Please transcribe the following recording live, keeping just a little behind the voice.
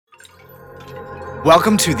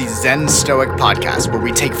Welcome to the Zen Stoic podcast, where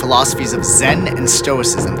we take philosophies of Zen and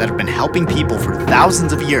Stoicism that have been helping people for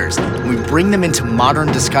thousands of years, and we bring them into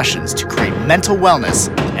modern discussions to create mental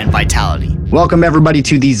wellness and vitality. Welcome, everybody,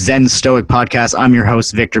 to the Zen Stoic podcast. I'm your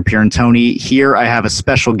host, Victor Pierantoni. Here I have a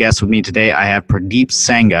special guest with me today. I have Purdeep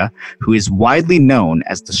Sangha, who is widely known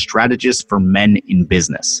as the strategist for men in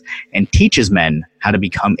business and teaches men how to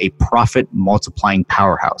become a profit-multiplying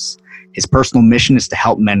powerhouse. His personal mission is to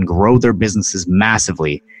help men grow their businesses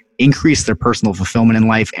massively, increase their personal fulfillment in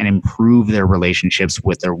life, and improve their relationships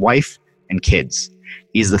with their wife and kids.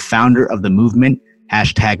 He is the founder of the movement,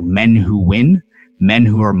 #MenWhoWin, men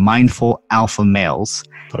who are mindful alpha males.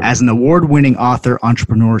 As an award-winning author,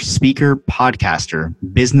 entrepreneur, speaker, podcaster,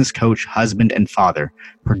 business coach, husband, and father,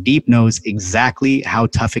 Purdeep knows exactly how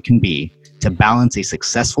tough it can be to balance a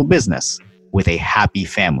successful business with a happy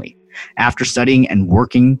family. After studying and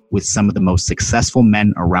working with some of the most successful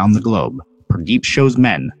men around the globe, Purdeep shows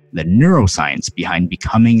men the neuroscience behind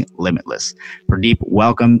becoming limitless. Purdeep,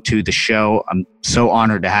 welcome to the show. I'm so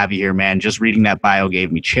honored to have you here, man. Just reading that bio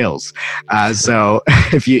gave me chills. So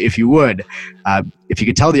if you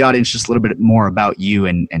could tell the audience just a little bit more about you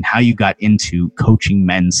and how you got into coaching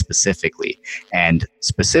men specifically, and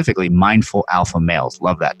specifically mindful alpha males.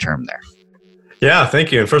 Love that term there. Yeah,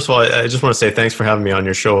 thank you. And first of all, I just want to say thanks for having me on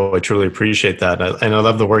your show. I truly appreciate that. And I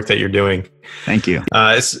love the work that you're doing. Thank you.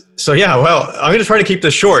 I'm going to try to keep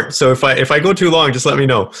this short. So if I go too long, just let me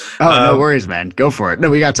know. Oh, no worries, man. Go for it. No,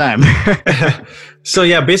 we got time. So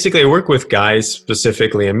yeah, basically I work with guys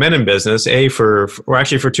specifically and men in business, for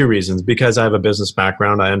two reasons. Because I have a business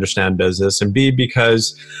background, I understand business, and B,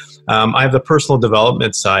 because I have the personal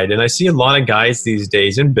development side. And I see a lot of guys these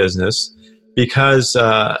days in business because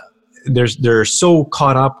they're so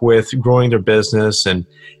caught up with growing their business and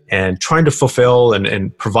trying to fulfill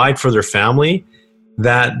and provide for their family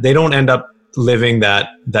that they don't end up living that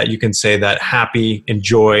you can say that happy,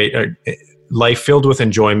 life filled with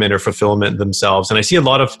enjoyment or fulfillment themselves. And I see a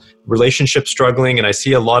lot of relationships struggling, and I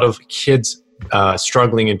see a lot of kids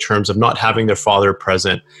struggling in terms of not having their father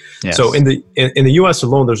present. Yes. So in the US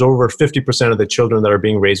alone, there's over 50% of the children that are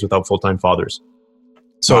being raised without full-time fathers.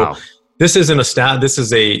 So wow. This isn't a stat. This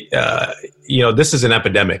is this is an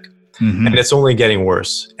epidemic, and it's only getting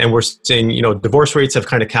worse. And we're seeing, divorce rates have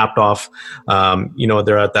kind of capped off.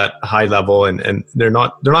 They're at that high level, and they're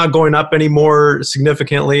not going up anymore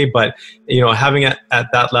significantly. But having it at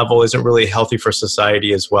that level isn't really healthy for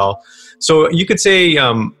society as well. So you could say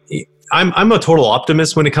I'm a total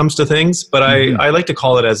optimist when it comes to things, but I like to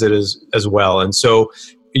call it as it is as well. And so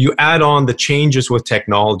you add on the changes with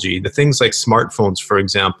technology, the things like smartphones, for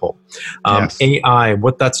example, yes. AI,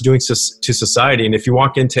 what that's doing to society. And if you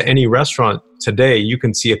walk into any restaurant today, you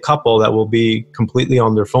can see a couple that will be completely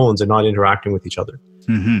on their phones and not interacting with each other.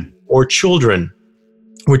 Mm-hmm. Or children,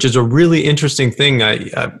 which is a really interesting thing.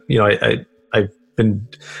 I've been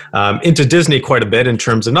into Disney quite a bit in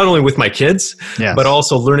terms of not only with my kids, yes. but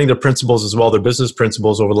also learning their principles as well, their business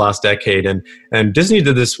principles over the last decade. And Disney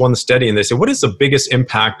did this one study, and they said, what is the biggest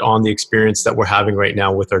impact on the experience that we're having right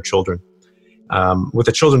now with our children, with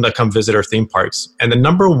the children that come visit our theme parks? And the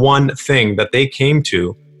number one thing that they came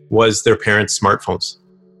to was their parents' smartphones.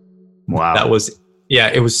 Wow.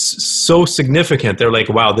 It was so significant. They're like,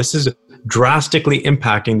 wow, this is drastically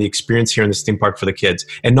impacting the experience here in this theme park for the kids,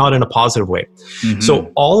 and not in a positive way. Mm-hmm.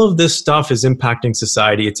 So all of this stuff is impacting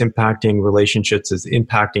society. It's impacting relationships. It's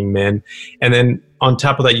impacting men. And then on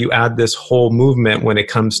top of that, you add this whole movement when it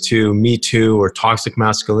comes to Me Too or toxic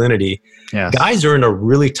masculinity. Yes. Guys are in a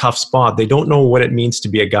really tough spot. They don't know what it means to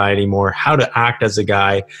be a guy anymore, how to act as a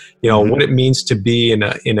guy, what it means to be in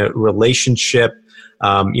a relationship.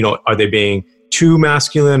 Are they being too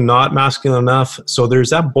masculine, not masculine enough? So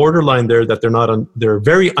there's that borderline there that they're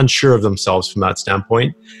very unsure of themselves from that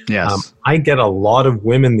standpoint. Yes. I get a lot of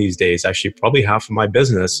women these days. Actually, probably half of my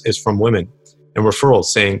business is from women and referrals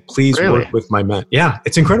saying, please work with my men. Yeah,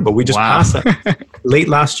 it's incredible. We just passed that late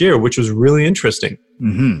last year, which was really interesting.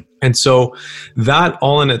 Mm-hmm. And so that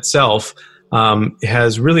all in itself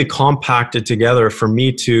has really compacted together for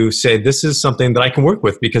me to say, this is something that I can work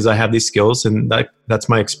with because I have these skills, and that's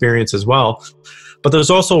my experience as well. But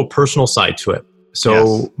there's also a personal side to it.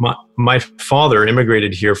 So yes. my father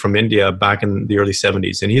immigrated here from India back in the early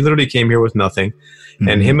 70s, and he literally came here with nothing. Mm-hmm.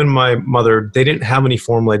 And him and my mother, they didn't have any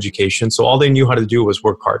formal education. So all they knew how to do was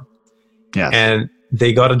work hard. Yes. And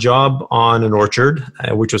they got a job on an orchard,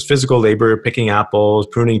 which was physical labor, picking apples,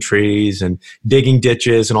 pruning trees, and digging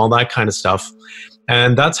ditches and all that kind of stuff.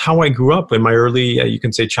 And that's how I grew up in my early, you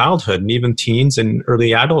can say, childhood, and even teens and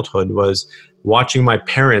early adulthood, was watching my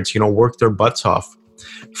parents, work their butts off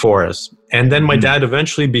for us. And then my dad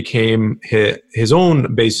eventually became his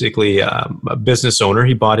own, basically, a business owner.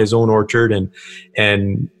 He bought his own orchard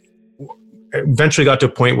and eventually got to a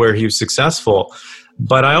point where he was successful.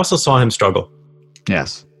 But I also saw him struggle.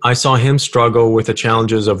 Yes. I saw him struggle with the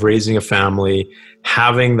challenges of raising a family,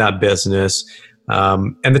 having that business,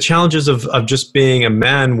 and the challenges of just being a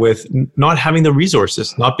man with not having the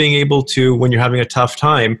resources, not being able to, when you're having a tough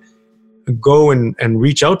time, go and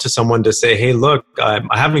reach out to someone to say, hey, look, I'm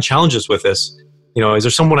having challenges with this. Is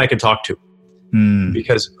there someone I can talk to?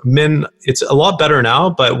 Because men, it's a lot better now,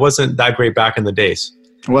 but it wasn't that great back in the days.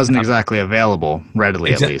 It wasn't exactly available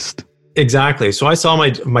readily, at least. Exactly. So I saw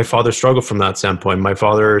my father struggle from that standpoint. My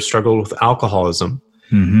father struggled with alcoholism.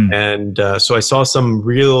 And so I saw some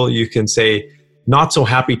real, you can say, not so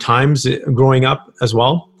happy times growing up as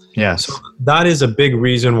well. Yes. So that is a big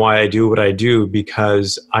reason why I do what I do,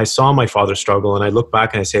 because I saw my father struggle, and I look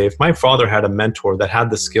back and I say, if my father had a mentor that had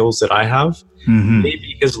the skills that I have,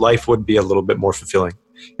 maybe his life would be a little bit more fulfilling.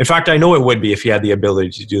 In fact, I know it would be if he had the ability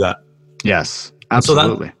to do that. Yes,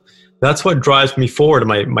 absolutely. So that's what drives me forward.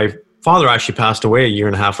 My father actually passed away a year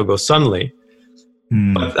and a half ago suddenly.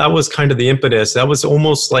 But that was kind of the impetus. That was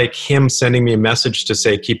almost like him sending me a message to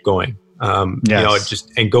say, keep going. And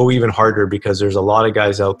go even harder, because there's a lot of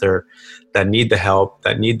guys out there that need the help,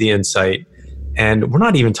 that need the insight. And we're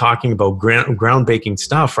not even talking about groundbreaking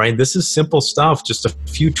stuff, right? This is simple stuff, just a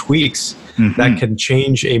few tweaks that can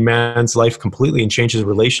change a man's life completely and change his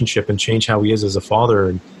relationship and change how he is as a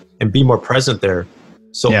father and be more present there.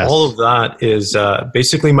 So all of that is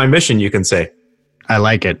basically my mission, you can say. I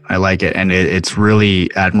like it. And it's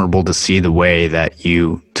really admirable to see the way that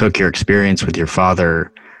you took your experience with your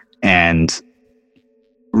father and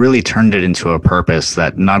really turned it into a purpose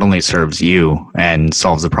that not only serves you and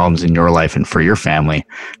solves the problems in your life and for your family,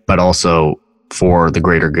 but also for the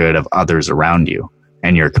greater good of others around you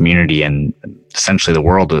and your community and essentially the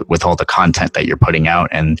world, with all the content that you're putting out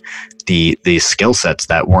and the skill sets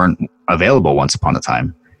that weren't available once upon a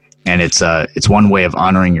time. And it's one way of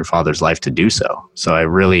honoring your father's life to do so. So I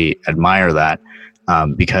really admire that,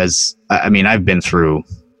 because I've been through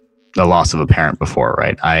the loss of a parent before,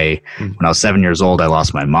 right? When I was 7 years old, I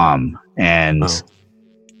lost my mom, and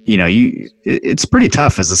it's pretty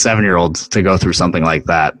tough as a 7-year-old to go through something like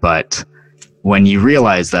that. But when you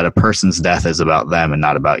realize that a person's death is about them and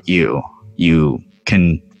not about you, you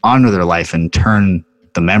can honor their life and turn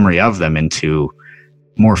the memory of them into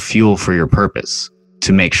more fuel for your purpose,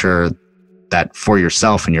 to make sure that for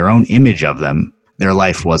yourself and your own image of them, their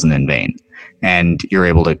life wasn't in vain. And you're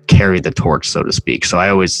able to carry the torch, so to speak. So I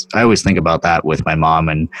always think about that with my mom,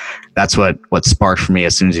 and that's what sparked for me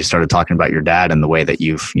as soon as you started talking about your dad and the way that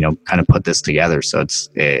you've kind of put this together. So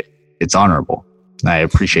it's honorable. I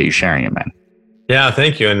appreciate you sharing it, man. Yeah,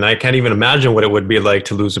 thank you. And I can't even imagine what it would be like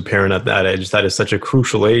to lose a parent at that age. That is such a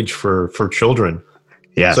crucial age for children.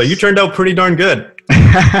 Yeah. So you turned out pretty darn good.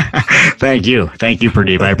 Thank you,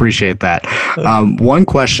 Purdeep. I appreciate that. One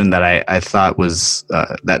question that I thought was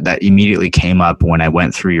that immediately came up when I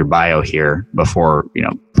went through your bio here before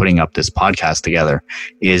putting up this podcast together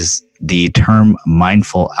is the term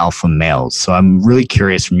mindful alpha males. So I'm really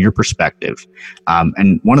curious from your perspective,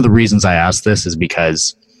 and one of the reasons I asked this is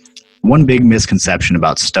because one big misconception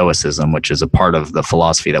about Stoicism, which is a part of the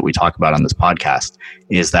philosophy that we talk about on this podcast,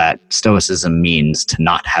 is that Stoicism means to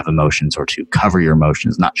not have emotions or to cover your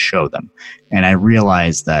emotions, not show them. And I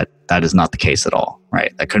realized that that is not the case at all,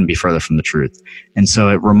 right? That couldn't be further from the truth. And so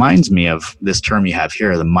it reminds me of this term you have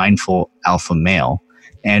here, the mindful alpha male.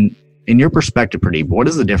 And in your perspective, Purdeep, what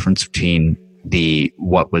is the difference between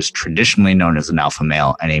what was traditionally known as an alpha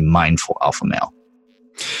male and a mindful alpha male?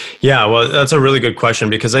 Yeah, well, that's a really good question,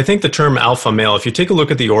 because I think the term alpha male, if you take a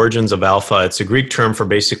look at the origins of alpha, it's a Greek term for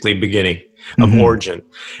basically beginning of origin.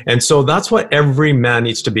 And so that's what every man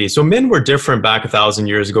needs to be. So men were different back 1,000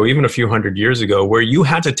 years ago, even a few hundred years ago, where you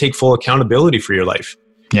had to take full accountability for your life.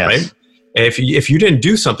 Yes. Right? If you didn't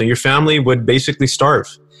do something, your family would basically starve.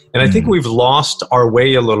 And I think we've lost our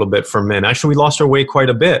way a little bit for men. Actually, we lost our way quite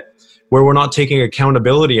a bit, where we're not taking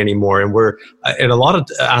accountability anymore. And we're, in a lot of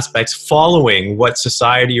aspects, following what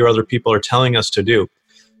society or other people are telling us to do.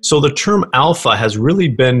 So the term alpha has really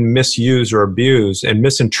been misused or abused and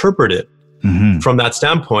misinterpreted from that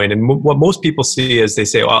standpoint. And what most people see is they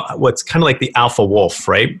say, well, it's kind of like the alpha wolf,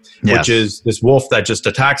 right? Yes. Which is this wolf that just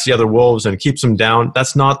attacks the other wolves and keeps them down.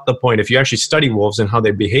 That's not the point. If you actually study wolves and how they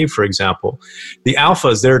behave, for example, the alpha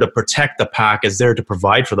is there to protect the pack, is there to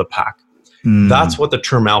provide for the pack. That's what the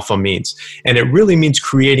term alpha means. And it really means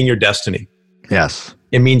creating your destiny. Yes.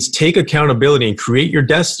 It means take accountability and create your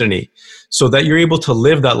destiny so that you're able to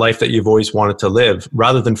live that life that you've always wanted to live,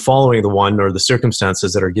 rather than following the one or the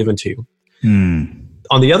circumstances that are given to you.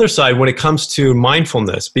 On the other side, when it comes to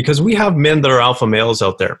mindfulness, because we have men that are alpha males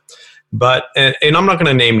out there, but, and I'm not going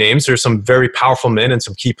to name names, there's some very powerful men in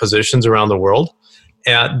some key positions around the world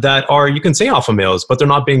that are, you can say alpha males, but they're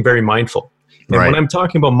not being very mindful. And when I'm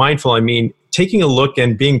talking about mindful, I mean taking a look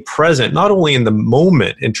and being present, not only in the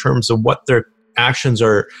moment in terms of what their actions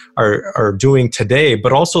are doing today,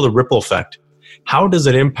 but also the ripple effect. How does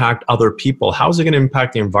it impact other people? How is it going to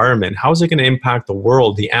impact the environment? How is it going to impact the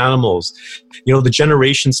world, the animals, the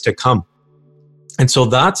generations to come? And so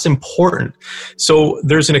that's important. So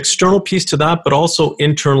there's an external piece to that, but also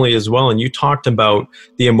internally as well. And you talked about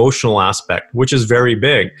the emotional aspect, which is very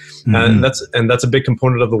big. And that's a big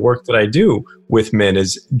component of the work that I do with men,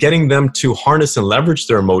 is getting them to harness and leverage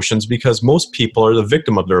their emotions, because most people are the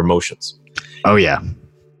victim of their emotions. Oh, yeah.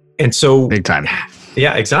 And so big time.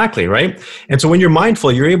 Yeah, exactly. Right. And so when you're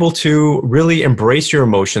mindful, you're able to really embrace your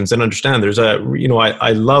emotions and understand there's I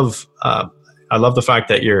love the fact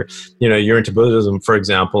that you're into Buddhism, for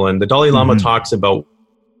example, and the Dalai Lama talks about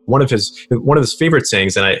one of his favorite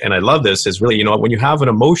sayings, and I love this, is really, when you have an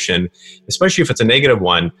emotion, especially if it's a negative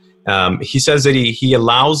one, he says that he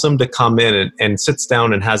allows them to come in and sits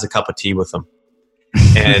down and has a cup of tea with them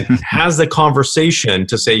and has the conversation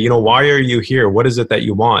to say, why are you here? What is it that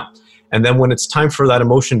you want? And then when it's time for that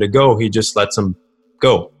emotion to go, he just lets them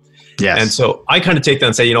go. Yes. And so I kind of take that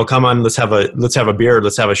and say, come on, let's have a beer,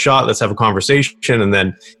 let's have a shot, let's have a conversation. And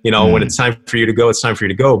then, when it's time for you to go, it's time for you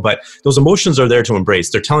to go. But those emotions are there to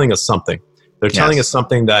embrace. They're telling us something. They're telling us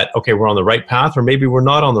something that, okay, we're on the right path, or maybe we're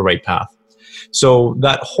not on the right path. So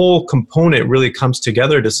that whole component really comes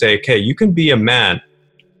together to say, okay, you can be a man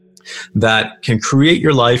that can create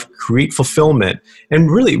your life, create fulfillment,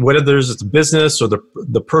 and really, whether there's a business or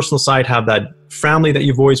the personal side, have that family that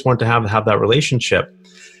you've always wanted to have that relationship,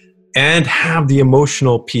 and have the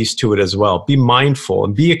emotional piece to it as well. Be mindful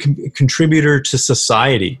and be a contributor to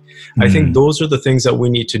society. I think those are the things that we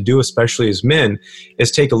need to do, especially as men,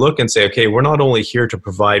 is take a look and say, okay, we're not only here to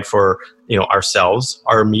provide for ourselves,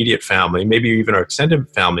 our immediate family, maybe even our extended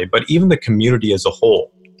family, but even the community as a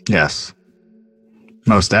whole. Yes.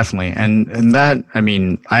 Most definitely. And that,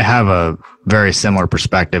 I have a very similar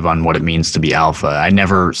perspective on what it means to be alpha. I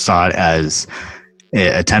never saw it as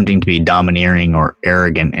attempting to be domineering or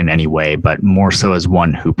arrogant in any way, but more so as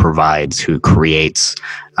one who provides, who creates,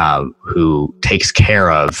 who takes care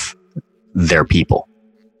of their people.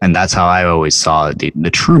 And that's how I always saw the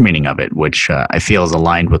true meaning of it, which I feel is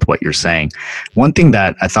aligned with what you're saying. One thing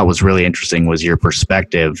that I thought was really interesting was your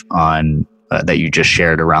perspective on that you just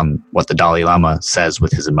shared around what the Dalai Lama says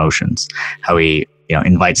with his emotions, how he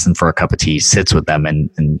invites them for a cup of tea, sits with them,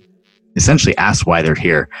 and essentially asks why they're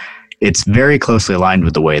here. It's very closely aligned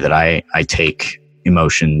with the way that I take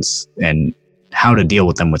emotions and how to deal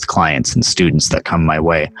with them with clients and students that come my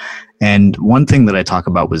way. And one thing that I talk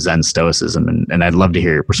about with Zen Stoicism, and I'd love to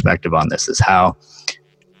hear your perspective on this, is how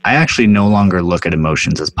I actually no longer look at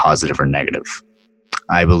emotions as positive or negative.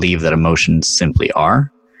 I believe that emotions simply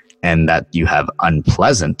are, and that you have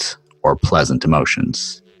unpleasant or pleasant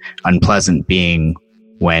emotions. Unpleasant being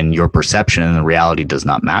when your perception and the reality does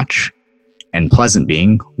not match, and pleasant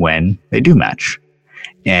being when they do match.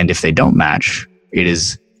 And if they don't match, it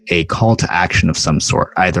is a call to action of some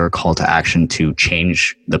sort, either a call to action to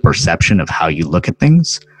change the perception of how you look at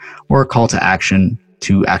things, or a call to action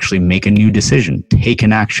to actually make a new decision, take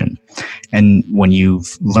an action. And when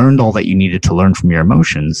you've learned all that you needed to learn from your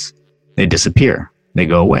emotions, they disappear. They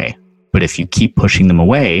go away. But if you keep pushing them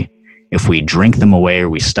away, if we drink them away, or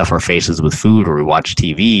we stuff our faces with food, or we watch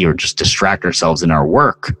TV, or just distract ourselves in our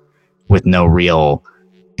work with no real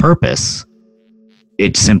purpose,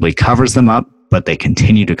 it simply covers them up, but they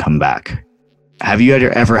continue to come back. Have you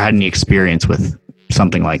ever had any experience with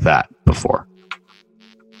something like that before?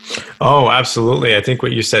 Oh, absolutely. I think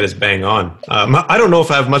what you said is bang on. I don't know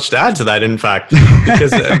if I have much to add to that, in fact,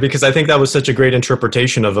 because I think that was such a great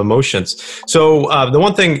interpretation of emotions. So the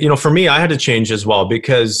one thing, for me, I had to change as well,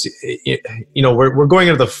 because, we're going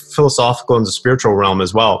into the philosophical and the spiritual realm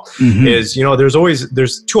as well. Is,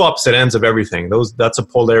 there's two opposite ends of everything. That's a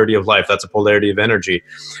polarity of life. That's a polarity of energy.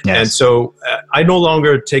 Yes. And so I no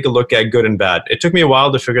longer take a look at good and bad. It took me a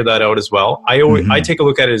while to figure that out as well. I take a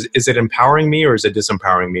look at it, is it empowering me or is it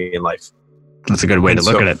disempowering me in life? That's a good way to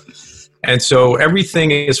look at it. And so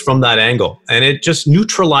everything is from that angle, and it just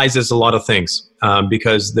neutralizes a lot of things,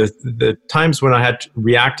 because the times when I had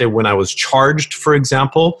reacted when I was charged, for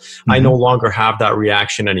example, I no longer have that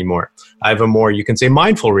reaction anymore. I have a more, you can say,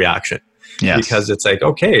 mindful reaction, because it's like,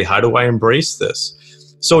 okay, how do I embrace this?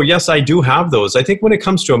 So yes, I do have those. I think when it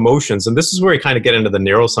comes to emotions, and this is where I kind of get into the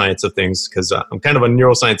neuroscience of things, because I'm kind of a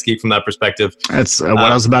neuroscience geek from that perspective. That's what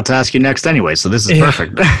I was about to ask you next anyway. So this is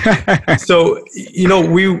perfect. So,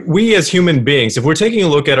 we as human beings, if we're taking a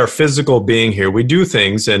look at our physical being here, we do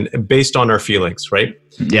things and based on our feelings, right?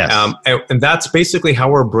 Yes. And that's basically how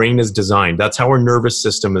our brain is designed. That's how our nervous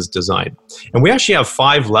system is designed. And we actually have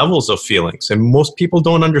 5 levels of feelings. And most people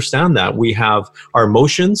don't understand that. We have our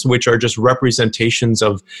emotions, which are just representations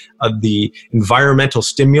of the environmental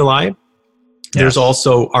stimuli. There's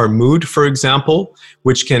also our mood, for example,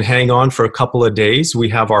 which can hang on for a couple of days. We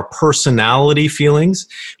have our personality feelings,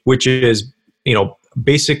 which is,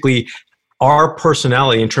 basically our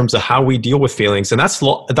personality in terms of how we deal with feelings. And that's a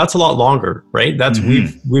lot longer, right? That's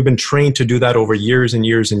we've been trained to do that over years and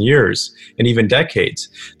years and years, and even decades.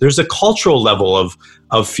 There's a cultural level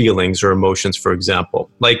of feelings or emotions, for example.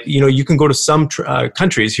 Like, you can go to some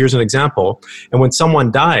countries, here's an example, and when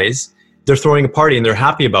someone dies, they're throwing a party and they're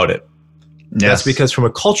happy about it. Yes. That's because from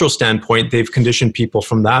a cultural standpoint, they've conditioned people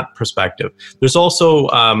from that perspective. There's also,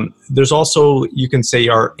 you can say,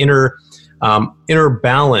 our inner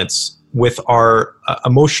balance with our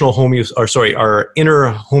our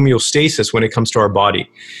inner homeostasis when it comes to our body.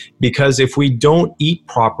 Because if we don't eat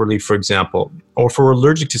properly, for example, or if we're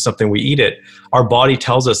allergic to something, we eat it, our body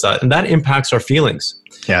tells us that, and that impacts our feelings.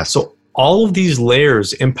 Yeah. So all of these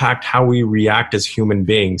layers impact how we react as human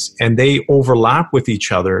beings, and they overlap with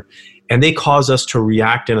each other, and they cause us to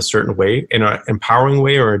react in a certain way, in an empowering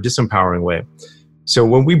way or a disempowering way. So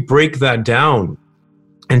when we break that down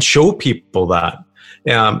and show people that,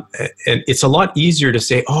 and it's a lot easier to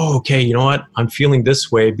say, oh, okay, you know what? I'm feeling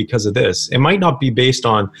this way because of this. It might not be based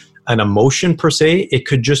on an emotion per se. It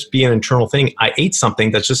could just be an internal thing. I ate something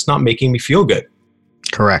that's just not making me feel good.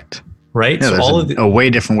 Correct. Right? Yeah, so there's a way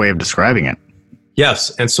different way of describing it. Yes.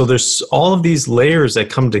 And so there's all of these layers that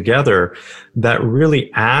come together that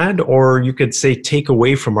really add, or you could say take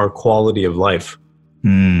away from our quality of life.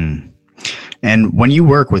 And when you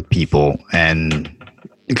work with people, and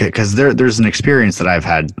because there's an experience that I've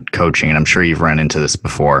had coaching, and I'm sure you've run into this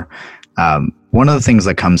before. One of the things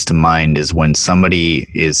that comes to mind is when somebody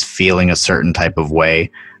is feeling a certain type of way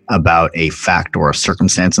about a fact or a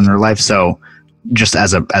circumstance in their life. So just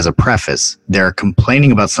as a preface, they're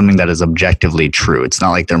complaining about something that is objectively true. It's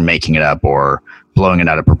not like they're making it up or blowing it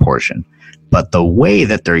out of proportion. But the way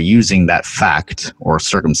that they're using that fact or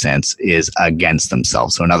circumstance is against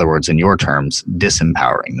themselves. So in other words, in your terms,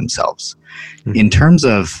 disempowering themselves. Mm-hmm. In terms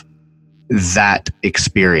of that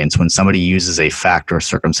experience, when somebody uses a fact or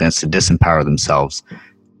circumstance to disempower themselves,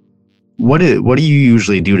 what do you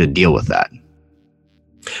usually do to deal with that?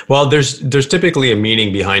 Well, there's typically a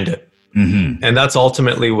meaning behind it. Mm-hmm. And that's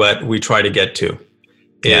ultimately what we try to get to,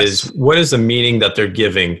 is what is the meaning that they're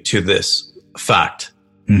giving to this fact,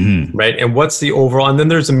 right? And what's the overall, and then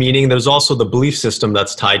there's a meaning, there's also the belief system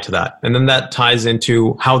that's tied to that. And then that ties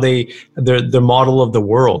into how the model of the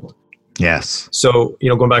world. Yes. So,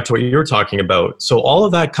 going back to what you were talking about. So all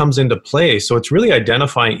of that comes into play. So it's really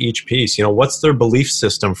identifying each piece, what's their belief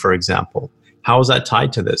system, for example? How is that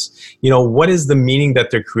tied to this? What is the meaning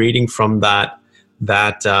that they're creating from that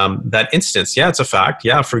instance? Yeah, it's a fact.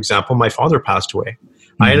 Yeah, for example, my father passed away.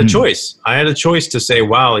 I had a choice. I had a choice to say,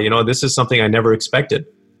 wow, this is something I never expected.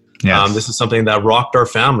 Yes. This is something that rocked our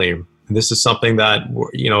family. This is something that,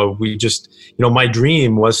 we just, my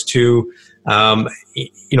dream was to,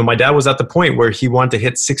 my dad was at the point where he wanted to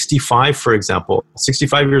hit 65, for example,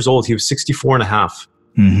 65 years old. He was 64 and a half.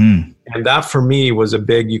 Mm-hmm. And that for me was a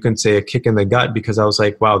big, you can say, a kick in the gut, because I was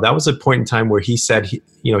like, wow, that was a point in time where he said, he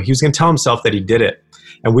was going to tell himself that he did it.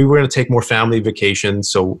 And we were going to take more family vacations.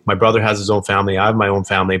 So my brother has his own family. I have my own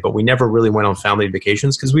family, but we never really went on family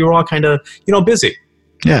vacations because we were all kind of, busy.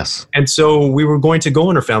 Yes. And so we were going to go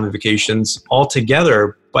on our family vacations all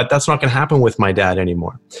together, but that's not going to happen with my dad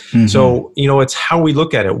anymore. Mm-hmm. So, it's how we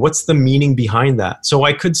look at it. What's the meaning behind that? So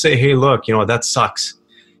I could say, hey, look, that sucks.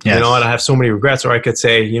 Yes. You know what? I have so many regrets. Or I could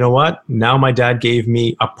say, you know what? Now my dad gave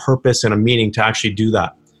me a purpose and a meaning to actually do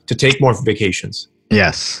that, to take more vacations.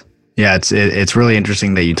 Yes. Yeah, it's really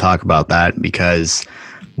interesting that you talk about that, because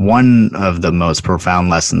one of the most profound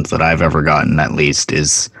lessons that I've ever gotten, at least,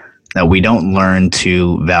 is that we don't learn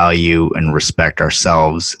to value and respect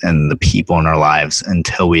ourselves and the people in our lives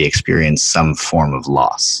until we experience some form of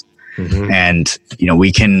loss. Mm-hmm. And,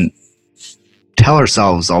 we can tell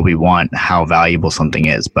ourselves all we want how valuable something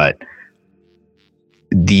is, but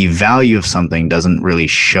the value of something doesn't really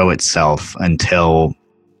show itself until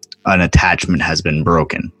an attachment has been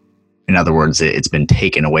broken. In other words, it's been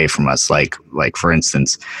taken away from us. Like for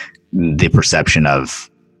instance, the perception of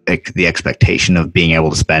the expectation of being able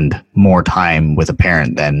to spend more time with a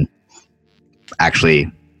parent than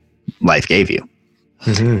actually life gave you.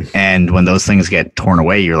 Mm-hmm. And when those things get torn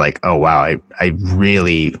away, you're like, oh, wow, I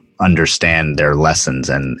really understand their lessons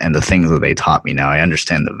and the things that they taught me now. I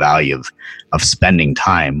understand the value of spending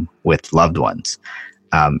time with loved ones.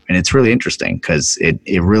 And it's really interesting because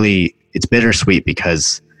it's bittersweet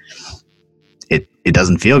because it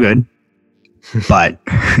doesn't feel good, but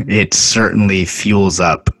it certainly fuels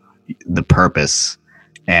up the purpose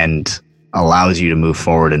and allows you to move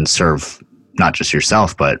forward and serve not just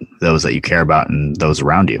yourself, but those that you care about and those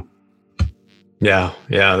around you. Yeah,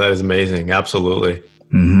 that is amazing. Absolutely.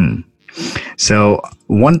 Mm-hmm. So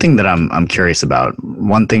one thing that I'm curious about,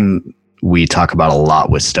 one thing we talk about a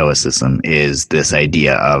lot with Stoicism is this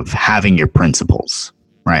idea of having your principles,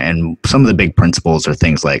 right? And some of the big principles are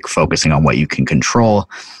things like focusing on what you can control,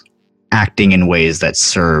 acting in ways that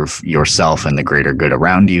serve yourself and the greater good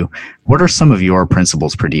around you. What are some of your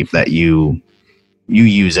principles, Purdeep, that you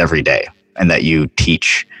use every day and that you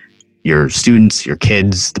teach your students, your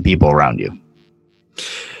kids, the people around you?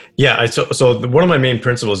 Yeah, so one of my main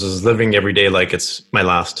principles is living every day like it's my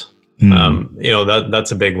last.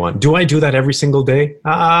 That's a big one. Do I do that every single day?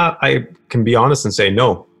 I can be honest and say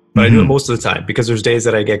no, but I do it most of the time because there's days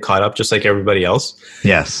that I get caught up just like everybody else.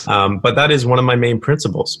 Yes. But that is one of my main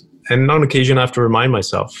principles. And on occasion, I have to remind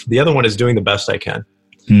myself. The other one is doing the best I can.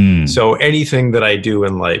 So anything that I do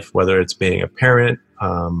in life, whether it's being a parent,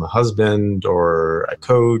 a husband, or a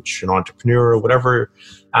coach, an entrepreneur, whatever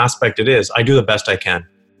aspect it is, I do the best I can.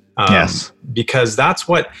 Yes. Because that's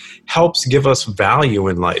what helps give us value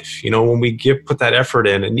in life. When we put that effort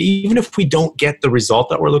in, and even if we don't get the result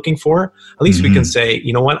that we're looking for, at least we can say,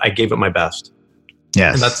 you know what, I gave it my best.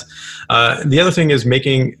 Yes. And that's the other thing is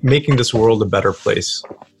making this world a better place.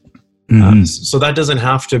 So that doesn't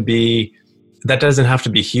have to be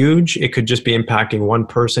huge. It could just be impacting one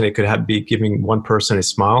person. It could be giving one person a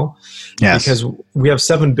smile. Yes. Because we have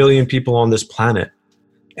 7 billion people on this planet.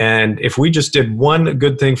 And if we just did one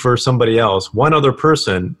good thing for somebody else, one other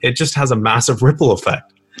person, it just has a massive ripple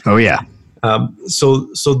effect. Oh, yeah. So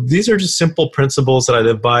these are just simple principles that I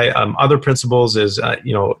live by. Other principles is,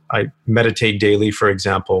 I meditate daily, for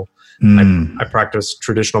example. I practice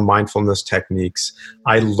traditional mindfulness techniques.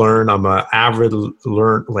 I learn. I'm an avid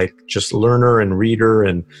learner and reader.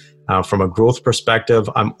 And from a growth perspective,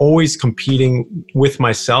 I'm always competing with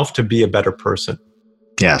myself to be a better person.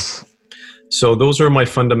 Yes. So those are my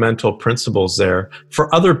fundamental principles there.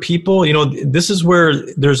 For other people, this is where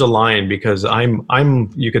there's a line because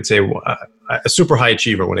I'm you could say a super high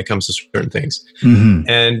achiever when it comes to certain things.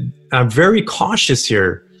 And I'm very cautious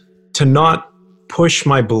here to not push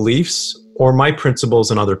my beliefs or my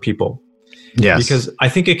principles on other people. Yes. Because I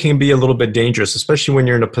think it can be a little bit dangerous, especially when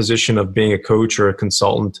you're in a position of being a coach or a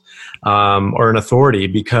consultant or an authority,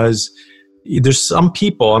 because there's some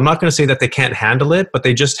people, I'm not going to say that they can't handle it, but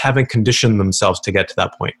they just haven't conditioned themselves to get to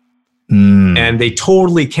that point. And they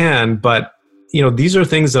totally can, but these are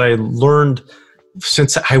things that I learned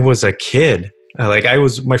since I was a kid.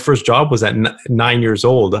 My first job was at 9 years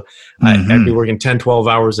old. I'd be working 10, 12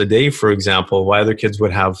 hours a day, for example, while other kids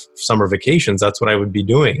would have summer vacations. That's what I would be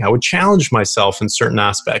doing. I would challenge myself in certain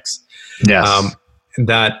aspects. Yes.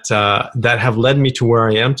 That have led me to where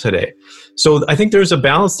I am today. So I think there's a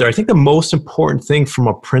balance there. I think the most important thing from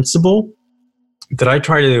a principle that I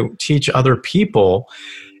try to teach other people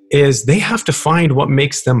is they have to find what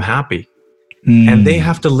makes them happy. And they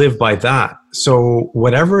have to live by that. So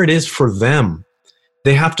whatever it is for them,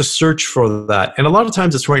 they have to search for that. And a lot of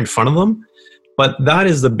times it's right in front of them, but that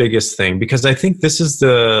is the biggest thing, because I think this is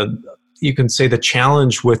you can say the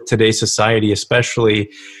challenge with today's society, especially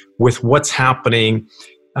with what's happening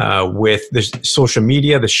with the social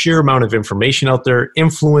media, the sheer amount of information out there,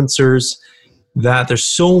 influencers, that there's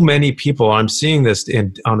so many people. I'm seeing this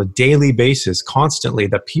on a daily basis, constantly,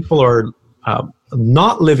 that people are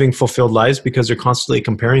not living fulfilled lives because they're constantly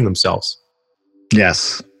comparing themselves.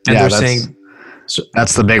 Yes. And they're saying...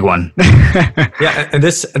 that's the big one. Yeah, and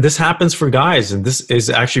this happens for guys, and this is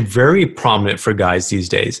actually very prominent for guys these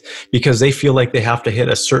days because they feel like they have to hit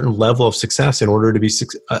a certain level of success in order to be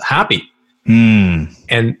happy.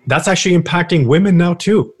 And that's actually impacting women now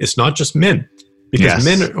too. It's not just men, because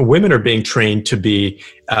women are being trained to be,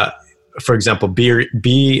 for example,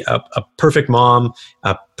 be a perfect mom,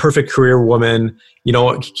 a perfect career woman,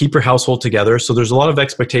 keep your household together. So there's a lot of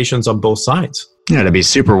expectations on both sides. Yeah, to be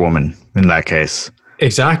superwoman in that case.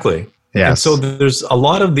 Exactly. Yeah. And so there's a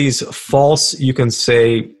lot of these false, you can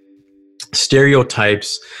say,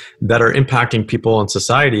 stereotypes that are impacting people in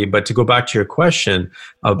society. But to go back to your question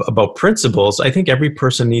about principles, I think every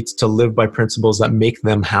person needs to live by principles that make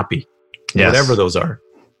them happy, whatever those are.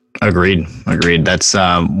 Agreed. That's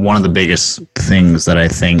one of the biggest things that I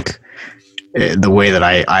think, the way that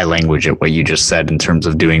I language it, what you just said in terms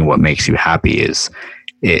of doing what makes you happy is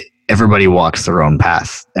everybody walks their own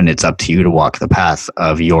path, and it's up to you to walk the path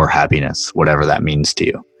of your happiness, whatever that means to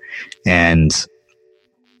you. And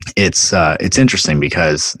it's interesting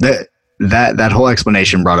because that whole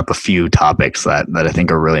explanation brought up a few topics that I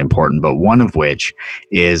think are really important, but one of which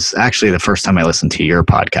is actually the first time I listened to your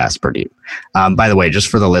podcast, Purdeep. By the way, just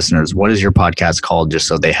for the listeners, what is your podcast called, just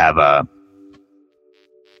so they have a...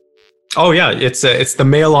 Oh yeah, it's the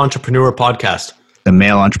Male Entrepreneur Podcast. The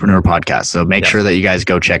Male Entrepreneur Podcast. So make sure that you guys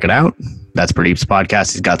go check it out. That's Purdeep's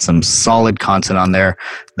podcast. He's got some solid content on there.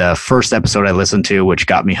 The first episode I listened to, which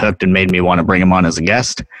got me hooked and made me want to bring him on as a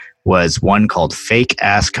guest, was one called Fake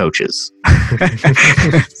Ass Coaches.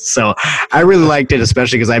 So I really liked it,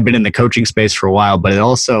 especially because I've been in the coaching space for a while, but it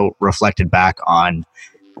also reflected back on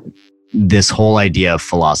this whole idea of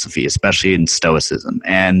philosophy, especially in Stoicism.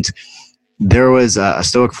 And there was a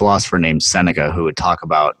Stoic philosopher named Seneca who would talk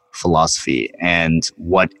about philosophy and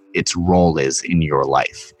what its role is in your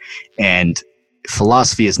life. And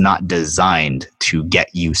philosophy is not designed to get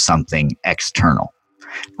you something external.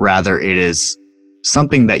 Rather, it is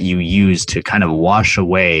something that you use to kind of wash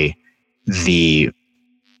away the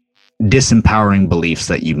disempowering beliefs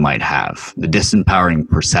that you might have, the disempowering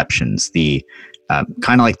perceptions, the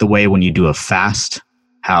kind of like the way when you do a fast,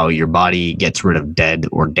 how your body gets rid of dead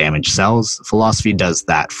or damaged cells. Philosophy does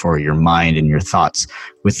that for your mind and your thoughts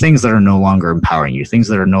with things that are no longer empowering you, things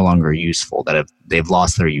that are no longer useful, that they've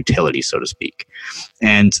lost their utility, so to speak.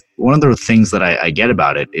 And one of the things that I get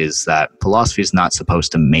about it is that philosophy is not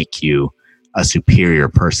supposed to make you a superior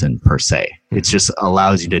person per se. It just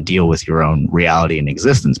allows you to deal with your own reality and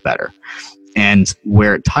existence better. And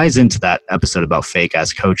where it ties into that episode about fake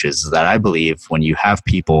ass coaches is that I believe when you have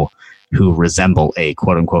people who resemble a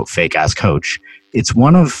quote unquote fake ass coach, it's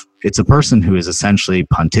a person who is essentially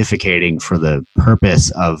pontificating for the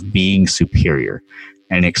purpose of being superior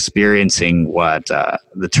and experiencing what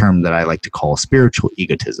the term that I like to call spiritual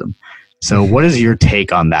egotism. So what is your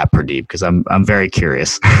take on that, Purdeep? Because I'm very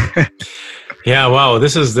curious. Yeah, wow.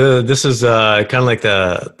 This is kind of like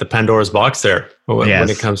the Pandora's box there when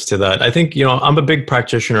it comes to that. I think, I'm a big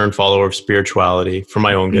practitioner and follower of spirituality for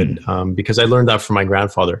my own good, because I learned that from my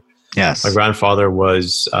grandfather. Yes. My grandfather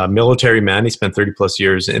was a military man. He spent 30 plus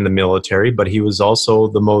years in the military, but he was also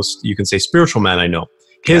the most, you can say, spiritual man I know.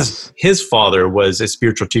 His father was a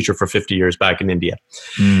spiritual teacher for 50 years back in India.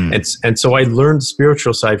 And so I learned the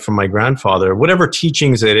spiritual side from my grandfather. Whatever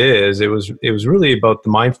teachings it was really about the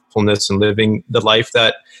mindfulness and living the life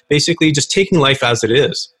that basically just taking life as it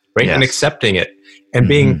is, right? Yes. And accepting it and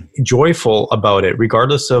being joyful about it,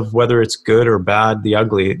 regardless of whether it's good or bad, the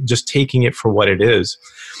ugly, just taking it for what it is.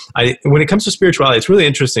 When it comes to spirituality, it's really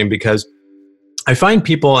interesting because I find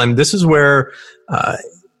people, and this is where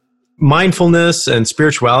mindfulness and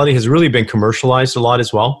spirituality has really been commercialized a lot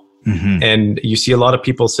as well. And you see a lot of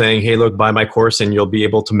people saying, hey, look, buy my course and you'll be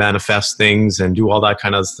able to manifest things and do all that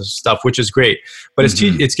kind of stuff, which is great. But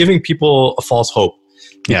it's giving people a false hope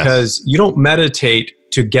because you don't meditate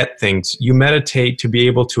to get things. You meditate to be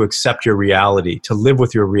able to accept your reality, to live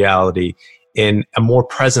with your reality in a more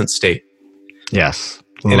present state. Yes.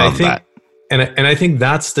 And I think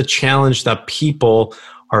that's the challenge that people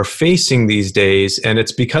are facing these days. And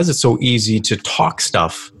it's because it's so easy to talk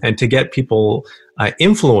stuff and to get people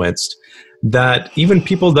influenced that even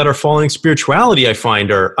people that are following spirituality, I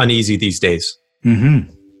find, are uneasy these days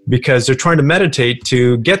because they're trying to meditate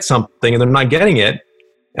to get something and they're not getting it.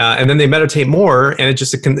 And then they meditate more and it's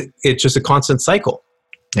just a constant cycle.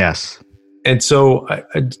 Yes. And so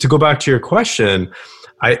to go back to your question,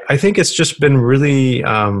 I think it's just been really,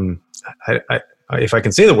 if I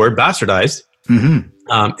can say the word, bastardized in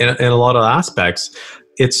a lot of aspects.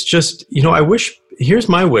 It's just, here's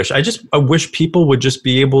my wish. I wish people would just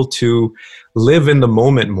be able to live in the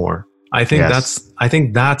moment more. I think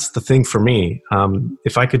that's the thing for me.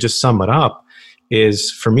 If I could just sum it up,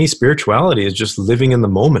 is for me, spirituality is just living in the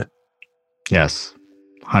moment. Yes,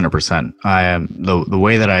 100%. I am the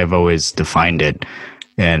way that I've always defined it.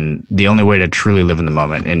 And the only way to truly live in the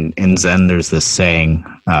moment, in Zen, there's this saying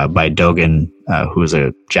by Dogen, who is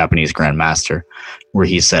a Japanese grandmaster, where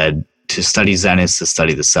he said, to study Zen is to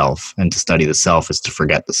study the self, and to study the self is to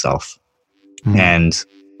forget the self. And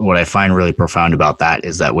what I find really profound about that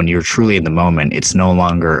is that when you're truly in the moment, it's no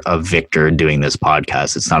longer a Victor doing this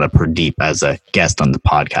podcast. It's not a Purdeep as a guest on the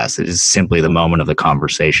podcast. It is simply the moment of the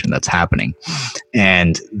conversation that's happening.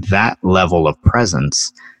 And that level of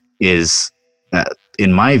presence is,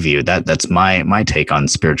 in my view, that's my take on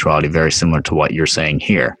spirituality, very similar to what you're saying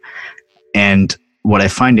here. And what I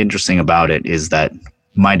find interesting about it is that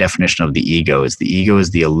my definition of the ego is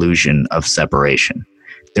the illusion of separation.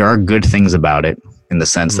 There are good things about it in the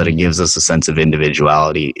sense that it gives us a sense of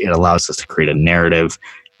individuality. It allows us to create a narrative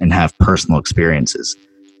and have personal experiences.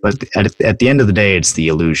 But at the end of the day, it's the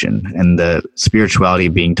illusion. And the spirituality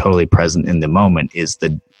being totally present in the moment is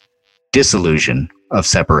the disillusion of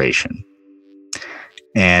separation.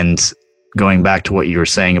 And going back to what you were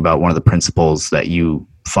saying about one of the principles that you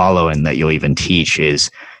follow and that you'll even teach is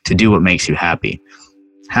to do what makes you happy.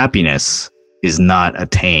 Happiness is not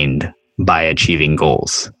attained by achieving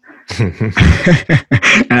goals. And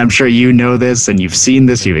I'm sure you know this, and you've seen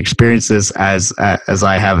this, you've experienced this as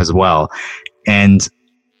I have as well. And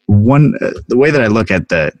the way that I look at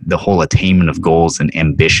the whole attainment of goals and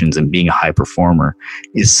ambitions and being a high performer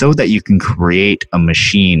is so that you can create a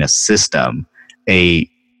machine, a system, a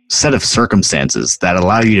set of circumstances that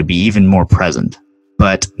allow you to be even more present,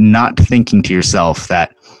 but not thinking to yourself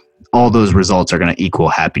that all those results are going to equal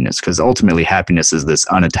happiness, because ultimately happiness is this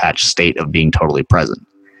unattached state of being totally present.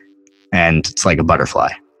 And it's like a butterfly.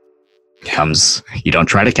 It comes, you don't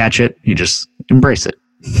try to catch it, you just embrace it.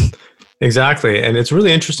 Exactly. And it's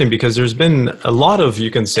really interesting because there's been a lot of,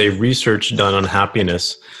 you can say, research done on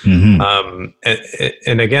happiness. And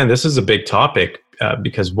again, this is a big topic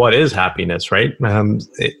because what is happiness, right?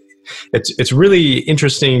 It's really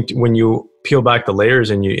interesting when you peel back the layers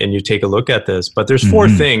and you take a look at this. But there's four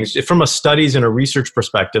things from a studies and a research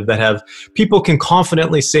perspective that have people can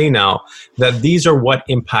confidently say now that these are what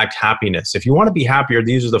impact happiness. If you want to be happier,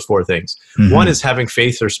 these are the four things. One is having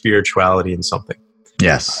faith or spirituality in something.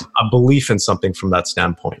 Yes. A belief in something from that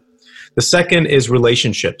standpoint. The second is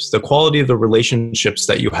relationships, the quality of the relationships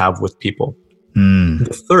that you have with people.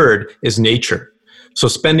 The third is nature. So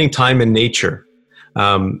spending time in nature.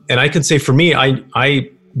 And I can say for me,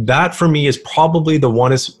 that for me is probably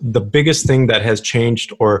the biggest thing that has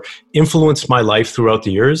changed or influenced my life throughout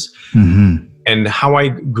the years. And how I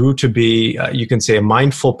grew to be, you can say, a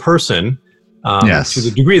mindful person, to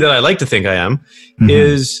the degree that I like to think I am,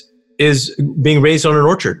 is being raised on an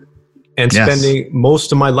orchard and spending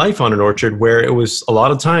most of my life on an orchard where it was a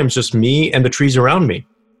lot of times just me and the trees around me.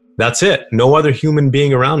 That's it. No other human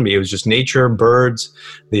being around me. It was just nature, birds,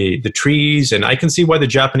 the trees. And I can see why the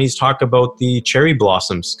Japanese talk about the cherry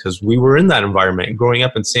blossoms, because we were in that environment growing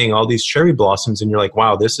up and seeing all these cherry blossoms. And you're like,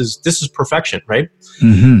 wow, this is perfection, right?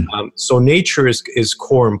 So nature is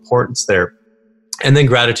core importance there. And then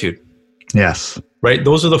gratitude. Yes. Right?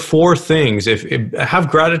 Those are the four things. If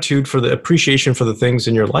have gratitude for the appreciation for the things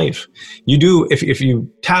in your life. You do, if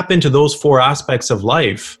you tap into those four aspects of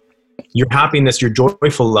life, your happiness, your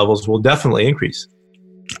joyful levels will definitely increase.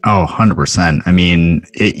 Oh, 100%. I mean,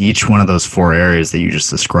 each one of those four areas that you just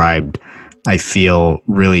described, I feel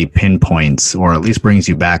really pinpoints or at least brings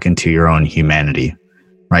you back into your own humanity,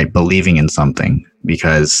 right? Believing in something,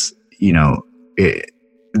 because,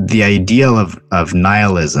 the ideal of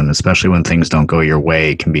nihilism, especially when things don't go your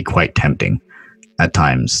way, can be quite tempting at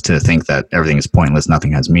times, to think that everything is pointless,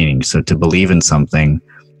 nothing has meaning. So to believe in something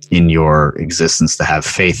in your existence, to have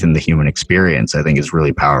faith in the human experience, I think is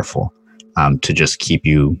really powerful, to just keep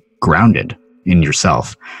you grounded in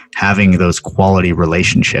yourself. Having those quality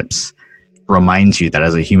relationships reminds you that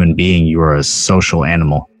as a human being, you are a social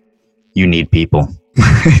animal. You need people.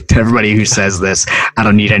 To everybody who says this, I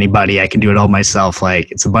don't need anybody, I can do it all myself, like,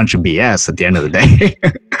 it's a bunch of BS at the end of the day.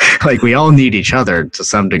 Like, we all need each other to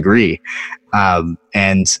some degree. And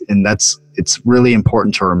it's really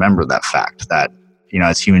important to remember that fact that,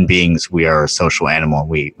 as human beings, we are a social animal.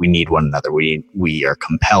 We need one another. We are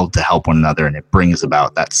compelled to help one another, and it brings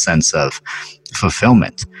about that sense of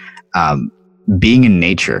fulfillment. Being in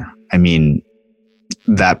nature, I mean,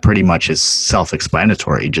 that pretty much is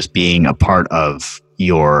self-explanatory, just being a part of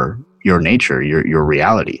your nature, your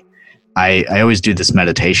reality. I always do this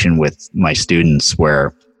meditation with my students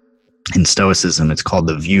where in Stoicism, it's called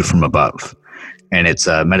the view from above. And it's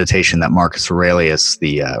a meditation that Marcus Aurelius,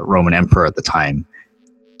 the Roman emperor at the time,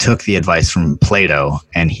 took the advice from Plato,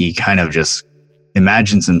 and he kind of just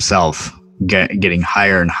imagines himself getting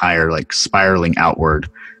higher and higher, like spiraling outward,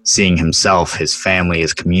 seeing himself, his family,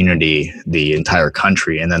 his community, the entire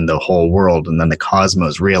country, and then the whole world, and then the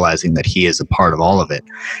cosmos, realizing that he is a part of all of it.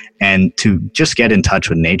 And to just get in touch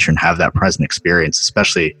with nature and have that present experience,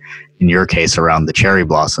 especially in your case around the cherry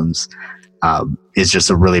blossoms, is just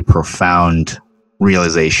a really profound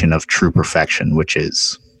realization of true perfection, which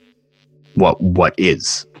is what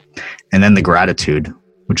is. And then the gratitude,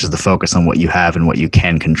 which is the focus on what you have and what you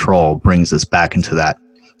can control, brings us back into that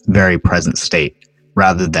very present state,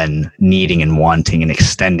 rather than needing and wanting and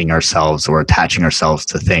extending ourselves or attaching ourselves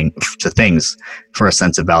to things for a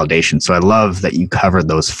sense of validation. So I love that you covered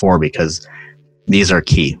those four, because these are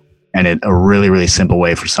key, and a really, really simple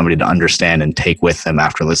way for somebody to understand and take with them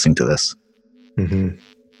after listening to this. Mm-hmm.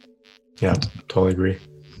 Yeah, totally agree.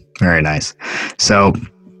 Very nice. So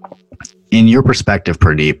in your perspective,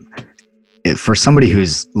 Purdeep, for somebody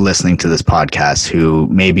who's listening to this podcast who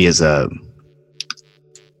maybe is a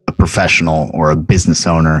professional or a business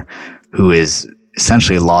owner who is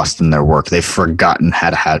essentially lost in their work, they've forgotten how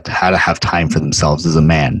to have time for themselves as a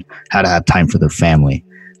man, how to have time for their family,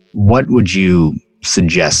 what would you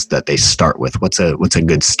suggest that they start with? What's a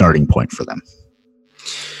good starting point for them?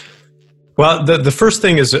 Well, the first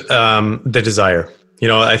thing is the desire.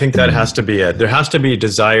 I think that has to be it. There has to be a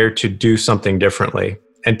desire to do something differently.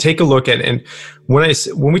 And take a look at, and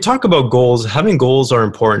when we talk about goals, having goals are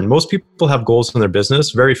important. Most people have goals in their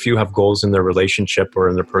business. Very few have goals in their relationship or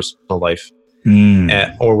in their personal life,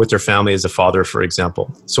 or with their family as a father, for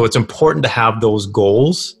example. So it's important to have those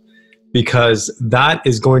goals, because that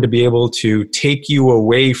is going to be able to take you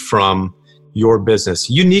away from your business.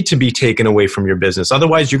 You need to be taken away from your business.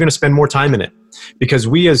 Otherwise, you're going to spend more time in it, because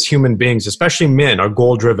we as human beings, especially men, are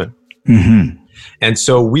goal driven. Mm-hmm. And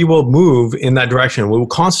so we will move in that direction. We will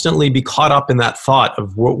constantly be caught up in that thought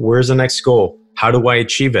of where's the next goal? How do I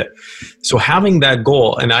achieve it? So having that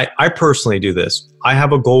goal, and I personally do this. I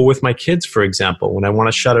have a goal with my kids, for example. When I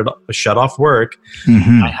want to shut off work,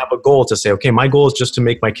 I have a goal to say, okay, my goal is just to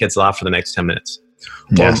make my kids laugh for the next 10 minutes.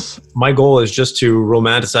 Yes. Or my goal is just to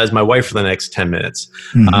romanticize my wife for the next 10 minutes,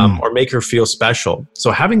 or make her feel special.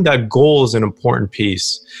 So having that goal is an important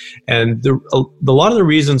piece. And a lot of the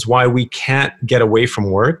reasons why we can't get away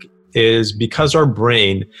from work is because our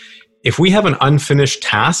brain, if we have an unfinished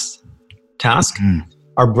task,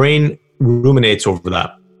 our brain ruminates over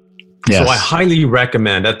that. Yes. So I highly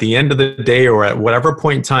recommend at the end of the day, or at whatever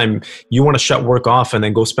point in time you want to shut work off and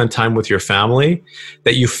then go spend time with your family,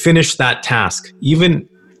 that you finish that task. Even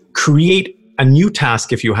create a new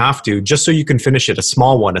task if you have to, just so you can finish it, a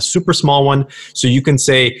small one, a super small one, so you can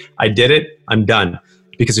say, I did it, I'm done.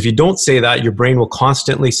 Because if you don't say that, your brain will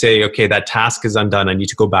constantly say, okay, that task is undone, I need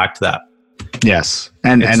to go back to that. Yes.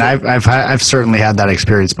 And I've certainly had that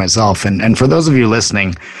experience myself. And for those of you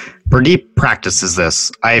listening, Purdeep practices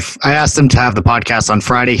this. I asked him to have the podcast on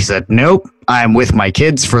Friday. He said, nope, I'm with my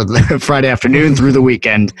kids for the Friday afternoon through the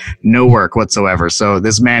weekend, no work whatsoever. So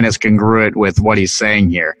this man is congruent with what he's saying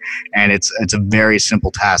here. And it's a very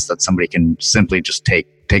simple task that somebody can simply just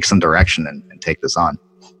take some direction and take this on.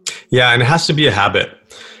 Yeah. And it has to be a habit.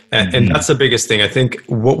 And that's the biggest thing. I think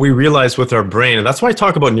what we realize with our brain, and that's why I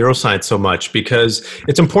talk about neuroscience so much, because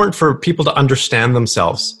it's important for people to understand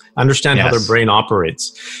themselves, understand how their brain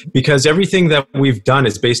operates, because everything that we've done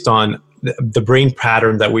is based on the brain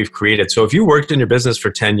pattern that we've created. So if you worked in your business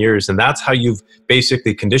for 10 years and that's how you've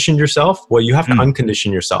basically conditioned yourself, well, you have to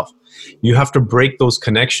uncondition yourself. You have to break those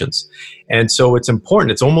connections. And so it's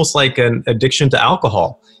important. It's almost like an addiction to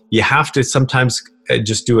alcohol. You have to sometimes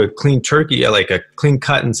just do a clean turkey, like a clean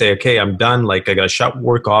cut, and say, okay, I'm done. Like I got to shut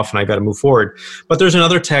work off and I got to move forward. But there's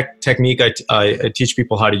another technique I teach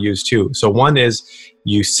people how to use too. So one is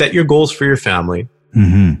you set your goals for your family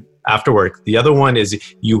after work. The other one is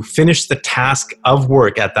you finish the task of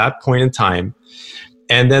work at that point in time.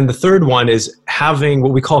 And then the third one is having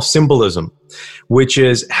what we call symbolism, which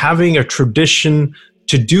is having a tradition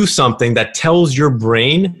to do something that tells your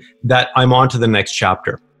brain that I'm on to the next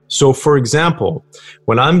chapter. So for example,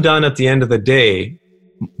 when I'm done at the end of the day,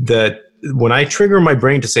 when I trigger my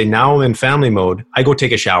brain to say, now I'm in family mode, I go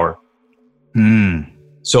take a shower.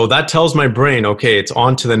 So that tells my brain, okay, it's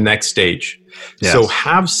on to the next stage. Yes. So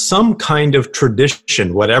have some kind of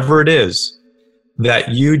tradition, whatever it is, that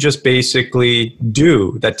you just basically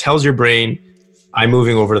do that tells your brain, I'm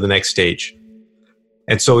moving over to the next stage.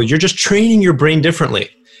 And so you're just training your brain differently.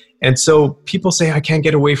 And so people say, I can't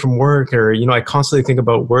get away from work, or, I constantly think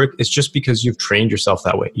about work. It's just because you've trained yourself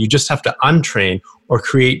that way. You just have to untrain or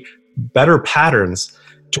create better patterns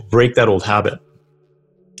to break that old habit.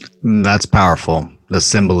 That's powerful, the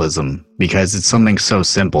symbolism, because it's something so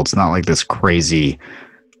simple. It's not like this crazy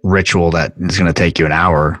ritual that is going to take you an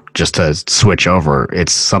hour just to switch over.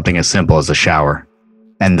 It's something as simple as a shower.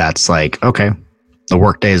 And that's like, okay, the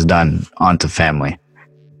workday is done, on to family.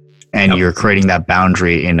 And you're creating that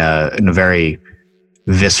boundary in a very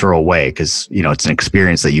visceral way, because, it's an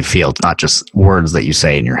experience that you feel. It's not just words that you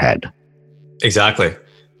say in your head. Exactly.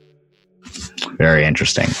 Very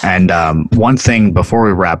interesting. And one thing before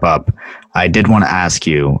we wrap up, I did want to ask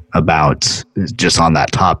you about, just on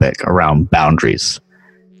that topic, around boundaries,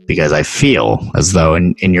 because I feel as though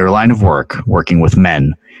in your line of work, working with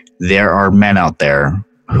men, there are men out there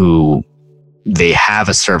who they have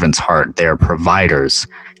a servant's heart. They're providers,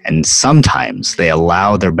 and sometimes they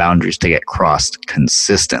allow their boundaries to get crossed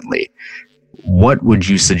consistently. What would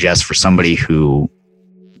you suggest for somebody who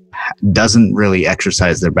doesn't really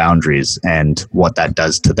exercise their boundaries and what that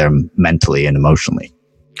does to them mentally and emotionally?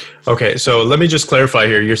 Okay, so let me just clarify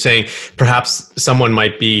here. You're saying perhaps someone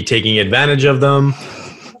might be taking advantage of them?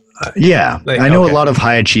 Yeah, I know a lot of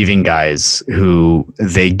high achieving guys who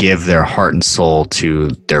they give their heart and soul to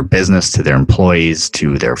their business, to their employees,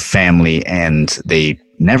 to their family, and they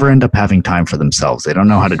never end up having time for themselves. They don't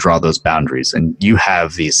know how to draw those boundaries. And you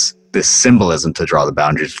have this symbolism to draw the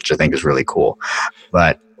boundaries, which I think is really cool.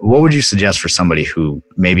 But what would you suggest for somebody who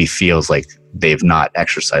maybe feels like they've not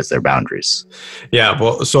exercised their boundaries? Yeah,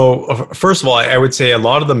 well, so first of all, I would say a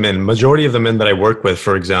lot of the men, majority of the men that I work with,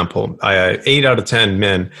 for example, 8 out of 10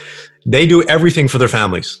 men, they do everything for their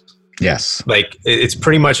families. Yes. Like it's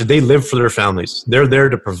pretty much, they live for their families. They're there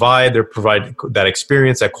to provide, they provide that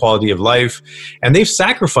experience, that quality of life, and they've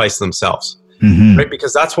sacrificed themselves. Mm-hmm. Right?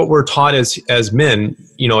 Because that's what we're taught as men.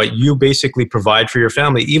 You know, you basically provide for your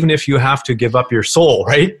family, even if you have to give up your soul,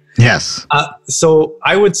 right? Yes. So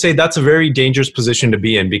I would say that's a very dangerous position to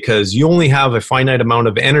be in, because you only have a finite amount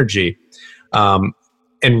of energy and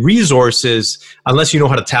resources, unless you know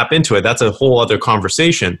how to tap into it. That's a whole other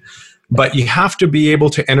conversation. But you have to be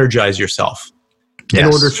able to energize yourself in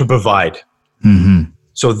order to provide. Mm-hmm.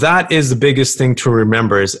 So that is the biggest thing to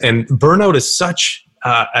remember. And burnout is such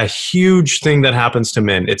a huge thing that happens to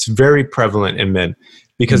men. It's very prevalent in men,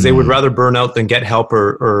 because they would rather burn out than get help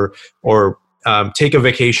or take a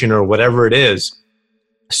vacation or whatever it is.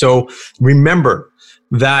 So remember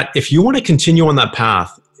that if you want to continue on that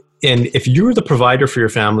path, and if you're the provider for your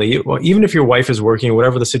family, even if your wife is working,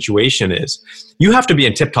 whatever the situation is, you have to be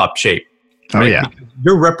in tip-top shape. Right? Oh, yeah. Because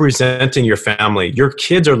you're representing your family. Your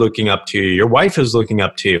kids are looking up to you. Your wife is looking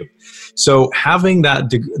up to you. So having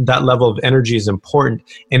that level of energy is important.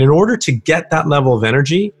 And in order to get that level of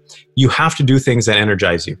energy, you have to do things that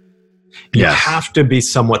energize you. You have to be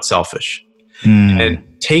somewhat selfish and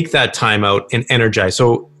take that time out and energize.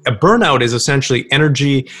 So a burnout is essentially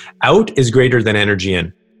energy out is greater than energy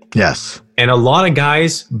in. Yes. And a lot of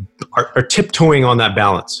guys are tiptoeing on that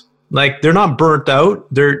balance. Like they're not burnt out.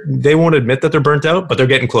 They won't admit that they're burnt out, but they're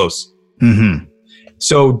getting close. Mm-hmm.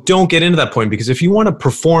 So don't get into that point, because if you want to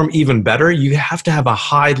perform even better, you have to have a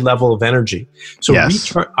high level of energy. So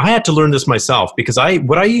I had to learn this myself, because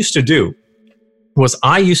what I used to do was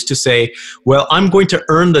I used to say, well, I'm going to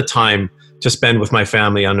earn the time to spend with my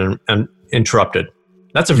family uninterrupted.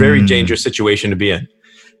 That's a very dangerous situation to be in,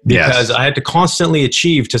 because I had to constantly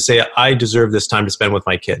achieve to say, I deserve this time to spend with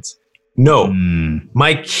my kids. No,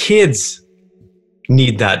 my kids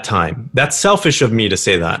need that time. That's selfish of me to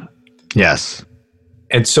say that. Yes.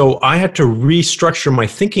 And so I had to restructure my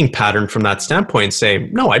thinking pattern from that standpoint and say,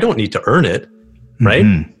 no, I don't need to earn it, right?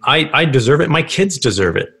 Mm-hmm. I deserve it. My kids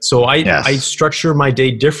deserve it. So I structure my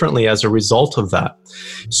day differently as a result of that.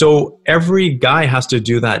 So every guy has to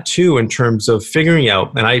do that too, in terms of figuring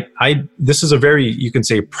out, and this is a very, you can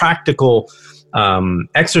say, practical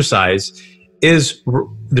exercise, is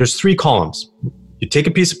there's 3 columns. You take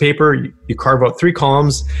a piece of paper, you carve out 3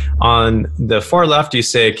 columns. On the far left, you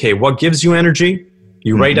say, okay, what gives you energy?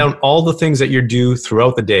 You write down all the things that you do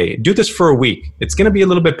throughout the day. Do this for a week. It's going to be a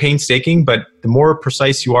little bit painstaking, but the more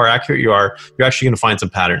precise you are, accurate you are, you're actually going to find some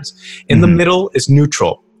patterns. In the middle is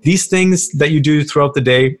neutral. These things that you do throughout the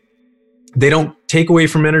day, they don't take away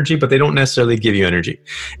from energy, but they don't necessarily give you energy.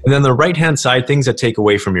 And then the right-hand side, things that take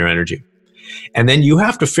away from your energy. And then you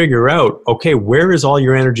have to figure out, okay, where is all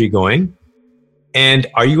your energy going? And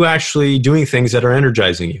are you actually doing things that are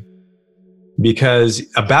energizing you? Because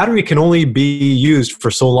a battery can only be used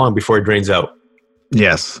for so long before it drains out.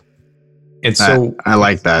 Yes. And so I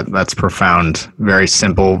like that. That's profound, very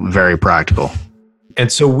simple, very practical.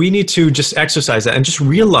 And so we need to just exercise that and just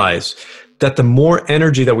realize that the more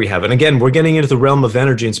energy that we have, and again, we're getting into the realm of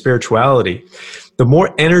energy and spirituality, the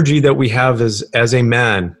more energy that we have as a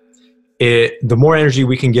man, the more energy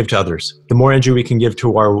we can give to others, the more energy we can give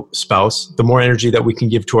to our spouse, the more energy that we can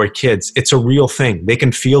give to our kids. It's a real thing. They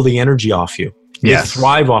can feel the energy off you. They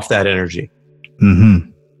thrive off that energy.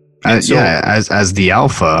 Mm-hmm. As the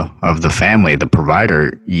alpha of the family, the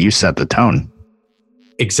provider, you set the tone.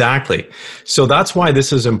 Exactly. So that's why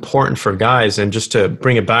this is important for guys. And just to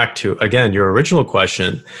bring it back to, again, your original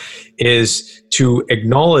question, is to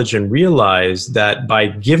acknowledge and realize that by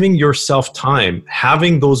giving yourself time,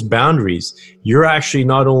 having those boundaries, you're actually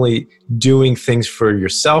not only doing things for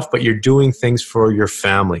yourself, but you're doing things for your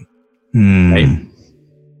family. Right?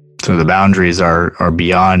 So the boundaries are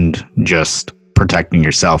beyond just protecting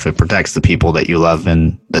yourself. It protects the people that you love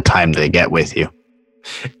and the time they get with you.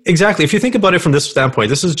 Exactly. If you think about it from this standpoint,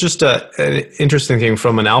 this is just an interesting thing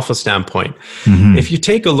from an alpha standpoint. If you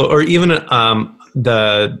take a look, or even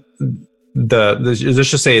let's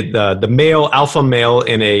just say the male, alpha male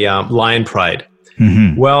in a lion pride.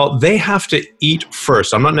 Well, they have to eat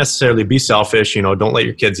first. I'm not necessarily be selfish, don't let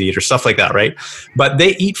your kids eat or stuff like that, right? But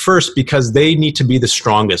they eat first because they need to be the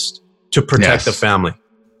strongest to protect the family.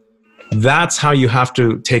 That's how you have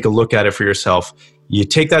to take a look at it for yourself. You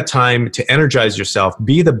take that time to energize yourself,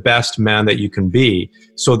 be the best man that you can be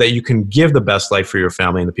so that you can give the best life for your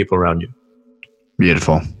family and the people around you.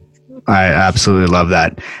 Beautiful. I absolutely love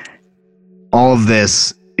that. All of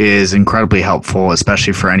this is incredibly helpful,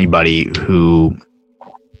 especially for anybody who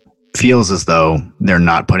feels as though they're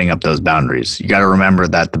not putting up those boundaries. You got to remember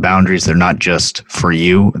that the boundaries, they're not just for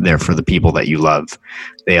you, they're for the people that you love.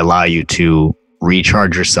 They allow you to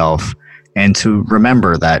recharge yourself and to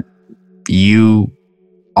remember that you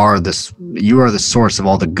are the source of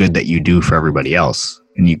all the good that you do for everybody else.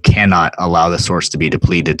 And you cannot allow the source to be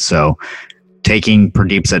depleted. So taking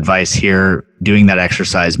Purdeep's advice here, doing that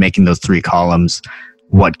exercise, making those 3 columns,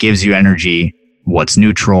 what gives you energy, what's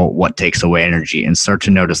neutral, what takes away energy, and start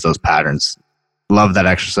to notice those patterns. Love that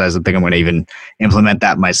exercise. I think I'm going to even implement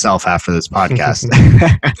that myself after this podcast.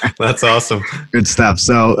 That's awesome. Good stuff.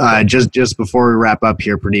 So just before we wrap up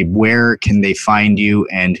here, Purdeep, where can they find you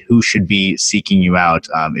and who should be seeking you out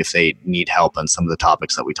if they need help on some of the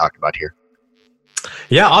topics that we talked about here?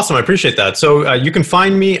 Yeah, awesome. I appreciate that. So you can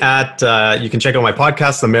find me at, you can check out my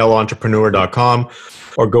podcast, themailentrepreneur.com,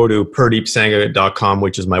 or go to purdeepsangha.com,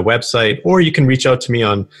 which is my website, or you can reach out to me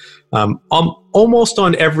on almost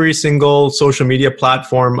on every single social media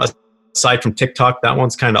platform aside from TikTok. That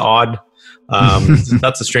one's kind of odd.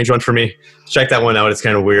 That's a strange one for me. Check that one out. It's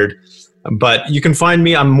kind of weird. But you can find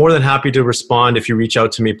me. I'm more than happy to respond if you reach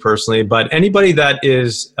out to me personally. But anybody that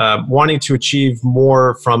is wanting to achieve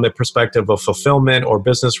more from the perspective of fulfillment or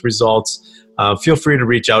business results, feel free to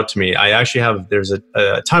reach out to me. I actually there's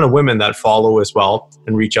a ton of women that follow as well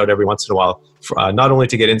and reach out every once in a while, not only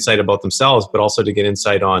to get insight about themselves, but also to get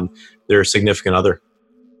insight on their significant other.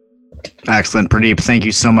 Excellent. Purdeep, thank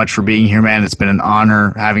you so much for being here, man. It's been an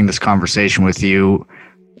honor having this conversation with you.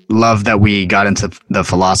 Love that we got into the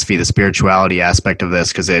philosophy, the spirituality aspect of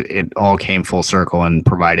this, because it all came full circle and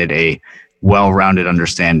provided a well-rounded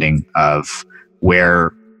understanding of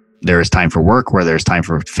where there is time for work, where there's time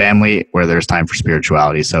for family, where there's time for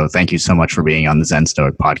spirituality. So thank you so much for being on the Zen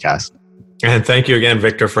Stoic podcast. And thank you again,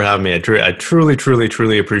 Victor, for having me. I truly, truly,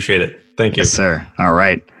 truly appreciate it. Thank you. Yes, sir. All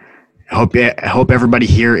right. I hope everybody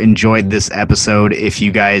here enjoyed this episode. If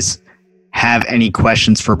you guys have any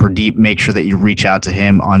questions for Purdeep, make sure that you reach out to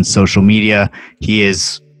him on social media. He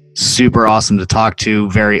is super awesome to talk to,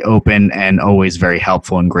 very open, and always very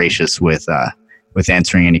helpful and gracious with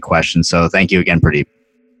answering any questions. So thank you again, Purdeep.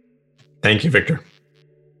 Thank you, Victor.